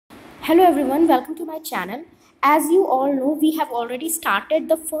Hello everyone, welcome to my channel. As you all know, we have already started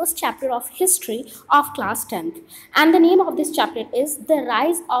the first chapter of history of class 10th, and the name of this chapter is The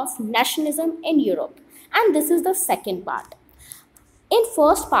Rise of Nationalism in Europe, and this is the second part. In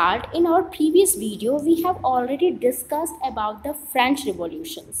first part, in our previous video, we have already discussed about the French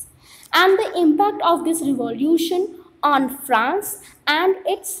revolutions and the impact of this revolution on France and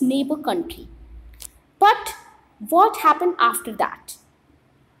its neighbor country. But what happened after that?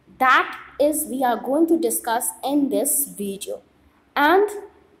 That is we are going to discuss in this video. And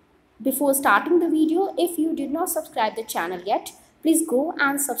before starting the video, if you did not subscribe the channel yet, please go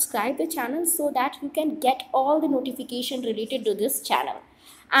and subscribe the channel so that you can get all the notification related to this channel.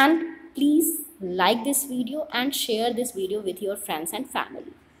 And please like this video and share this video with your friends and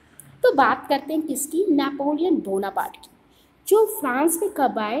family. तो बात करते हैं किसकी? Napoleon Bonaparte की, जो France में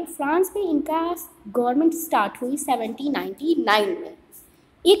कब आए? फ्रांस में इनका गवर्नमेंट स्टार्ट हुई 1799 में।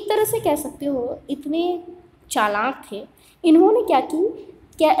 एक तरह से कह सकते हो इतने चालाक थे, इन्होंने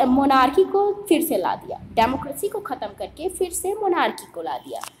क्या मोनार्की को फिर से ला दिया, डेमोक्रेसी को ख़त्म करके फिर से मोनार्की को ला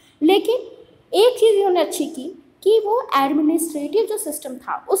दिया। लेकिन एक चीज़ इन्होंने अच्छी की कि वो एडमिनिस्ट्रेटिव जो सिस्टम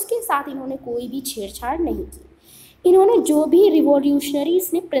था उसके साथ इन्होंने कोई भी छेड़छाड़ नहीं की। इन्होंने जो भी रिवॉल्यूशनरीज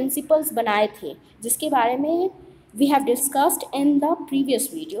ने प्रिंसिपल्स बनाए थे, जिसके बारे में we have discussed in the previous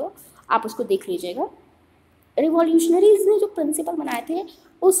video, आप उसको देख लीजिएगा। रिवॉल्यूशनरीज ने जो प्रिंसिपल बनाए थे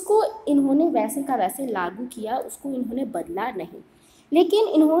उसको इन्होंने वैसे का वैसे लागू किया, उसको इन्होंने बदला नहीं। लेकिन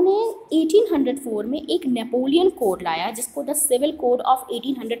इन्होंने 1804 में एक नेपोलियन कोड लाया, जिसको द सिविल कोड ऑफ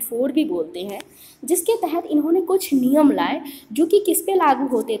 1804 भी बोलते हैं, जिसके तहत इन्होंने कुछ नियम लाए जो कि किस पे लागू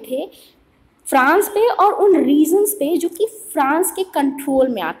होते थे? फ्रांस पे और उन रीजन्स पे जो कि फ्रांस के कंट्रोल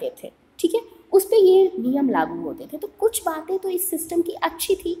में आते थे। ठीक है, उस पर ये नियम लागू होते थे। तो कुछ बातें तो इस सिस्टम की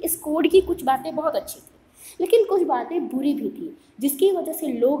अच्छी थी, इस कोड की कुछ बातें बहुत अच्छी थी, लेकिन कुछ बातें बुरी भी थी, जिसकी वजह से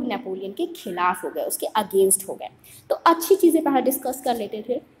लोग नेपोलियन के खिलाफ हो गए, उसके अगेंस्ट हो गए। तो अच्छी चीज़ें पहले डिस्कस कर लेते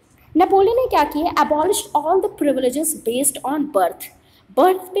थे। नेपोलियन ने क्या किया? Abolished all the privileges based on birth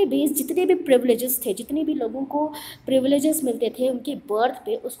पे बेस्ड जितने भी प्रिविलेजेस थे, जितने भी लोगों को प्रिविलेजेस मिलते थे उनके बर्थ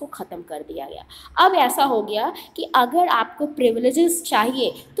पे, उसको ख़त्म कर दिया गया। अब ऐसा हो गया कि अगर आपको प्रिविलेजेस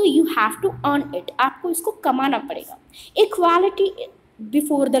चाहिए तो you have to earn it, आपको इसको कमाना पड़ेगा। इक्वालिटी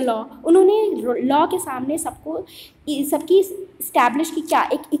बिफोर द लॉ, उन्होंने लॉ के सामने सबकी इस्टेब्लिश की, क्या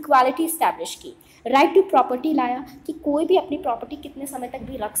एक इक्वालिटी इस्टेब्लिश की। राइट टू प्रॉपर्टी लाया कि कोई भी अपनी प्रॉपर्टी कितने समय तक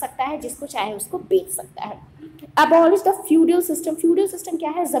भी रख सकता है, जिसको चाहे उसको बेच सकता है। Abolish the feudal system. Feudal system क्या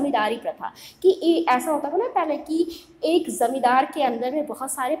है? जमींदारी प्रथा। कि ऐसा होता था ना पहले कि एक जमींदार के अंदर में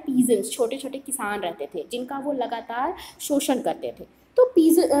बहुत सारे पीजेंट्स, छोटे छोटे किसान रहते थे, जिनका वो लगातार शोषण करते थे। तो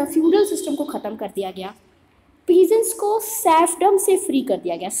फ्यूडल सिस्टम को ख़त्म कर दिया गया। पीजेंट्स को सर्फडम से फ्री कर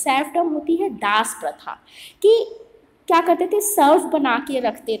दिया गया। सर्फडम होती है दास प्रथा, कि क्या करते थे? सर्फ बना के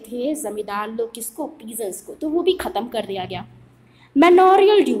रखते थे जमींदार लोग, किसको? पीजेंट्स को। तो वो भी ख़त्म कर दिया गया।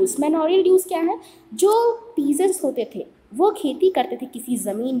 मैनोरियल ड्यूज़। मैनोरियल ड्यूज़ क्या है? जो पीजेंट्स होते थे वो खेती करते थे किसी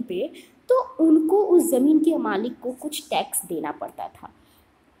ज़मीन पे, तो उनको उस ज़मीन के मालिक को कुछ टैक्स देना पड़ता था।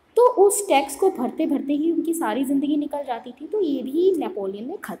 तो उस टैक्स को भरते भरते ही उनकी सारी ज़िंदगी निकल जाती थी। तो ये भी नेपोलियन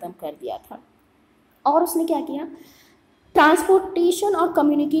ने ख़त्म कर दिया था। और उसने क्या किया? ट्रांसपोर्टेशन और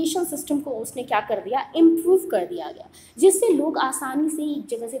कम्युनिकेशन सिस्टम को उसने क्या कर दिया? इम्प्रूव कर दिया गया, जिससे लोग आसानी से एक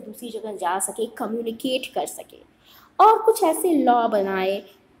जगह से दूसरी जगह जा सके, कम्युनिकेट कर सके। और कुछ ऐसे लॉ बनाए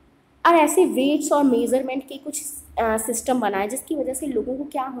और ऐसे वेट्स और मेज़रमेंट के कुछ सिस्टम बनाए, जिसकी वजह से लोगों को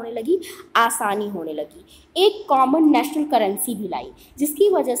क्या होने लगी? आसानी होने लगी। एक कॉमन नेशनल करेंसी भी लाई, जिसकी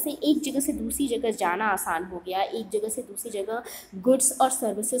वजह से एक जगह से दूसरी जगह जाना आसान हो गया, एक जगह से दूसरी जगह गुड्स और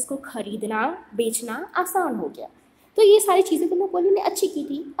सर्विसेज को खरीदना बेचना आसान हो गया। तो ये सारी चीज़ें तो नेपोलियन ने अच्छी की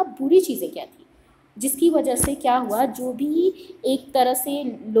थी। अब बुरी चीज़ें क्या थी? जिसकी वजह से क्या हुआ? जो भी एक तरह से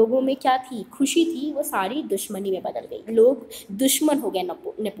लोगों में क्या थी, खुशी थी, वो सारी दुश्मनी में बदल गई। लोग दुश्मन हो गए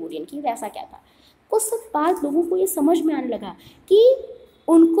नेपोलियन की। वैसा क्या था? कुछ बाद लोगों को ये समझ में आने लगा कि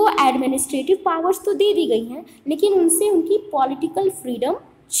उनको एडमिनिस्ट्रेटिव पावर्स तो दे दी गई हैं, लेकिन उनसे उनकी पॉलिटिकल फ्रीडम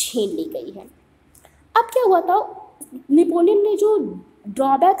छीन ली गई है। अब क्या हुआ था? नेपोलियन ने जो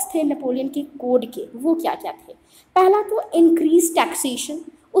ड्रॉबैक्स थे नेपोलियन के कोड के, वो क्या क्या थे? पहला तो इंक्रीज टैक्सेशन।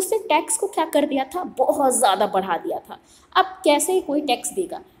 उसने टैक्स को क्या कर दिया था? बहुत ज़्यादा बढ़ा दिया था। अब कैसे कोई टैक्स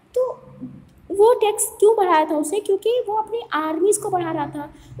देगा? तो वो टैक्स क्यों बढ़ाया था उसे? क्योंकि वो अपनी आर्मीज़ को बढ़ा रहा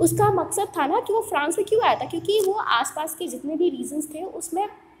था। उसका मकसद था ना कि वो फ्रांस में क्यों आया था? क्योंकि वो आसपास के जितने भी रीजन्स थे उसमें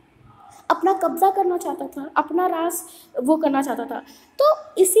अपना कब्जा करना चाहता था, अपना राज वो करना चाहता था। तो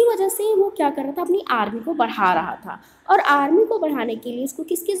इसी वजह से वो क्या कर रहा था? अपनी आर्मी को बढ़ा रहा था। और आर्मी को बढ़ाने के लिए उसको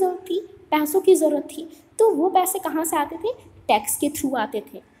किसकी ज़रूरत थी? पैसों की ज़रूरत थी। तो वो पैसे कहाँ से आते थे? टैक्स के थ्रू आते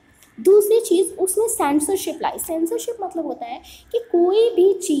थे। दूसरी चीज़, उसने सेंसरशिप लाई। सेंसरशिप मतलब होता है कि कोई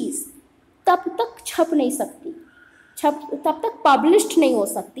भी चीज़ तब तक छप नहीं सकती, तब तक पब्लिश्ड नहीं हो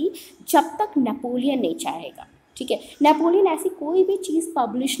सकती जब तक नेपोलियन नहीं चाहेगा। ठीक है, नेपोलियन ऐसी कोई भी चीज़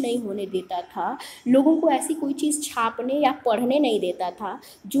पब्लिश नहीं होने देता था, लोगों को ऐसी कोई चीज़ छापने या पढ़ने नहीं देता था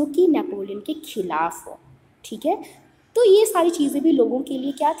जो कि नेपोलियन के खिलाफ हो। ठीक है, तो ये सारी चीज़ें भी लोगों के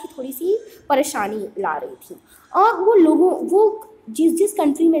लिए क्या थी, थोड़ी सी परेशानी ला रही थी। और वो जिस जिस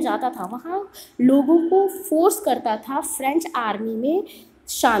कंट्री में जाता था वहाँ लोगों को फोर्स करता था फ्रेंच आर्मी में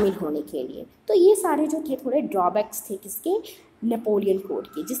शामिल होने के लिए। तो ये सारे जो थे थोड़े ड्रॉबैक्स थे किसके, नेपोलियन कोड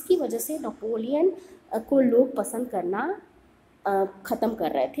के, जिसकी वजह से नेपोलियन को लोग पसंद करना ख़त्म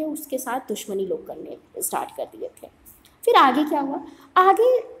कर रहे थे, उसके साथ दुश्मनी लोग करने स्टार्ट कर दिए थे। फिर आगे क्या हुआ, आगे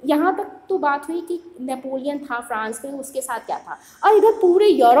यहाँ तक तो बात हुई कि नेपोलियन था फ्रांस में, उसके साथ क्या था, और इधर पूरे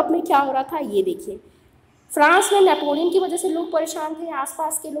यूरोप में क्या हो रहा था ये देखिए। फ्रांस में नेपोलियन की वजह से लोग परेशान थे,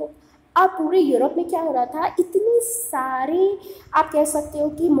 आसपास के लोग। अब पूरे यूरोप में क्या हो रहा था, इतनी सारे आप कह सकते हो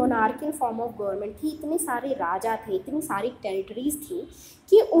कि मोनार्कियल फॉर्म ऑफ गवर्नमेंट थी, इतने सारे राजा थे, इतनी सारी टेरिटरीज थी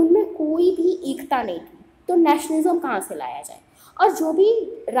कि उनमें कोई भी एकता नहीं थी। तो नेशनलिज्म कहाँ से लाया जाए, और जो भी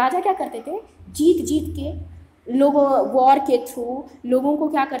राजा क्या करते थे, जीत जीत के लोगों वॉर के थ्रू लोगों को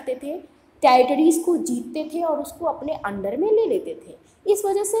क्या करते थे, टेरिटरीज को जीतते थे और उसको अपने अंडर में ले लेते थे। इस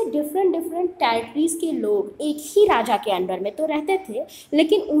वजह से डिफरेंट टेरिटरीज के लोग एक ही राजा के अंडर में तो रहते थे,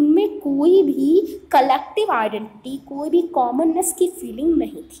 लेकिन उनमें कोई भी कलेक्टिव आइडेंटिटी, कोई भी कॉमननेस की फीलिंग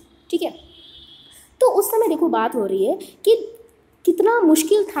नहीं थी। ठीक है, तो उस समय देखो बात हो रही है कि कितना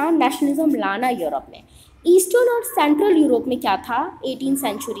मुश्किल था नेशनलिज्म लाना यूरोप में। ईस्टर्न और सेंट्रल यूरोप में क्या था 18th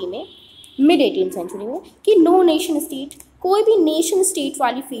सेंचुरी में, मिड 18th सेंचुरी में, कि नो नेशन स्टेट, कोई भी नेशन स्टेट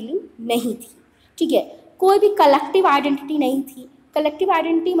वाली फीलिंग नहीं थी। ठीक है, कोई भी कलेक्टिव आइडेंटिटी नहीं थी। कलेक्टिव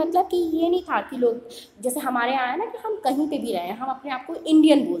आइडेंटिटी मतलब कि ये नहीं था कि लोग जैसे हमारे यहाँ है ना कि हम कहीं पे भी रहे, हम अपने आप को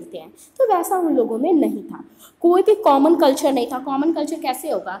इंडियन बोलते हैं, तो वैसा उन लोगों में नहीं था। कोई भी कॉमन कल्चर नहीं था। कॉमन कल्चर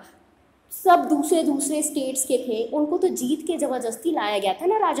कैसे होगा, सब दूसरे स्टेट्स के थे, उनको तो जीत के ज़बरदस्ती लाया गया था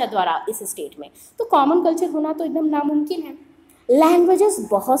ना राजा द्वारा इस स्टेट में, तो कॉमन कल्चर होना तो एकदम नामुमकिन है। लैंग्वेजेस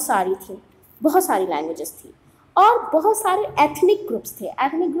बहुत सारी थी, बहुत सारी लैंग्वेजेस थी, और बहुत सारे एथनिक ग्रुप्स थे।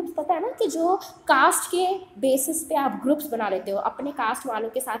 एथनिक ग्रुप्स पता है ना कि जो कास्ट के बेसिस पे आप ग्रुप्स बना लेते हो, अपने कास्ट वालों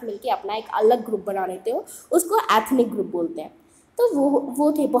के साथ मिलके अपना एक अलग ग्रुप बना लेते हो, उसको एथनिक ग्रुप बोलते हैं। तो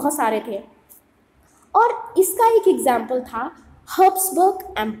वो थे, बहुत सारे थे। और इसका एक एग्जाम्पल था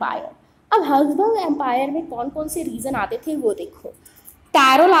हब्सबर्ग एम्पायर। अब हब्सबर्ग एम्पायर में कौन कौन से रीजन आते थे वो देखो।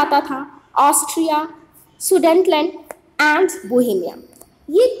 टैरोल आता था, ऑस्ट्रिया, सुडेंटलैंड एंड बोहेमिया।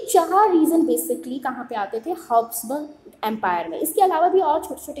 ये 4 रीजन बेसिकली कहाँ पे आते थे, हब्सबर्ग एम्पायर में। इसके अलावा भी और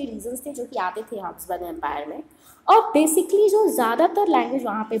छोटे छोटे रीजन्स थे जो कि आते थे हब्सबर्ग एम्पायर में। और बेसिकली जो ज़्यादातर लैंग्वेज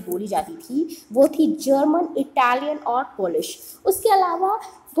वहाँ पे बोली जाती थी वो थी जर्मन, इटालियन और पोलिश। उसके अलावा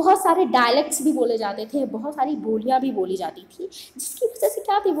बहुत सारे डायलेक्ट्स भी बोले जाते थे, बहुत सारी बोलियाँ भी बोली जाती थी, जिसकी वजह से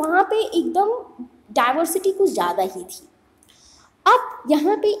क्या थी, वहाँ पे एकदम डाइवर्सिटी कुछ ज़्यादा ही थी। अब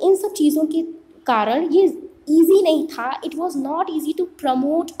यहाँ पे इन सब चीज़ों के कारण ये ईजी नहीं था, it was not easy to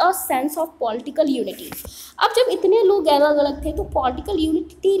promote a sense of political unity. अब जब इतने लोग अलग अलग थे तो पॉलिटिकल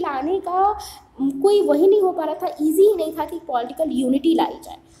यूनिटी लाने का कोई वही नहीं हो पा रहा था, ईजी ही नहीं था कि पॉलिटिकल यूनिटी लाई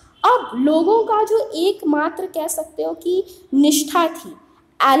जाए। अब लोगों का जो एकमात्र कह सकते हो कि निष्ठा थी,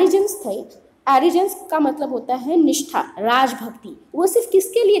 एलिजेंस थे, एलिजेंस का मतलब होता है निष्ठा, राजभक्ति, वो सिर्फ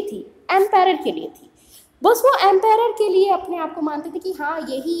किसके लिए थी, एम्पायर के लिए थी। बस वो एम्पायर के लिए अपने आप को मानते थे कि हाँ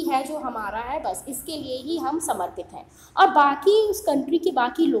यही है जो हमारा है, बस इसके लिए ही हम समर्पित हैं, और बाकी उस कंट्री के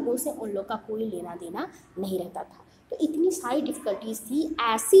बाकी लोगों से उन लोग का कोई लेना देना नहीं रहता था। तो इतनी सारी डिफ़िकल्टीज़ थी।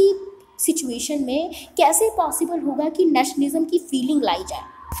 ऐसी सिचुएशन में कैसे पॉसिबल होगा कि नेशनलिज्म की फीलिंग लाई जाए।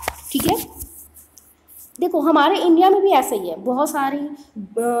 ठीक है, देखो हमारे इंडिया में भी ऐसा ही है, बहुत सारी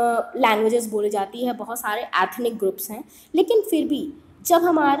लैंग्वेजेस बोली जाती है, बहुत सारे एथनिक ग्रुप्स हैं, लेकिन फिर भी जब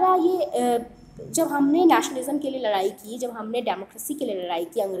हमारा ये जब हमने नेशनलिज्म के लिए लड़ाई की, जब हमने डेमोक्रेसी के लिए लड़ाई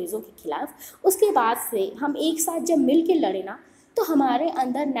की अंग्रेज़ों के खिलाफ, उसके बाद से हम एक साथ जब मिल के लड़े ना, तो हमारे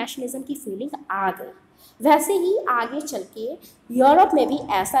अंदर नेशनलिज्म की फीलिंग आ गई। वैसे ही आगे चल के यूरोप में भी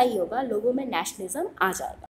ऐसा ही होगा, लोगों में नेशनलिज्म आ जाएगा।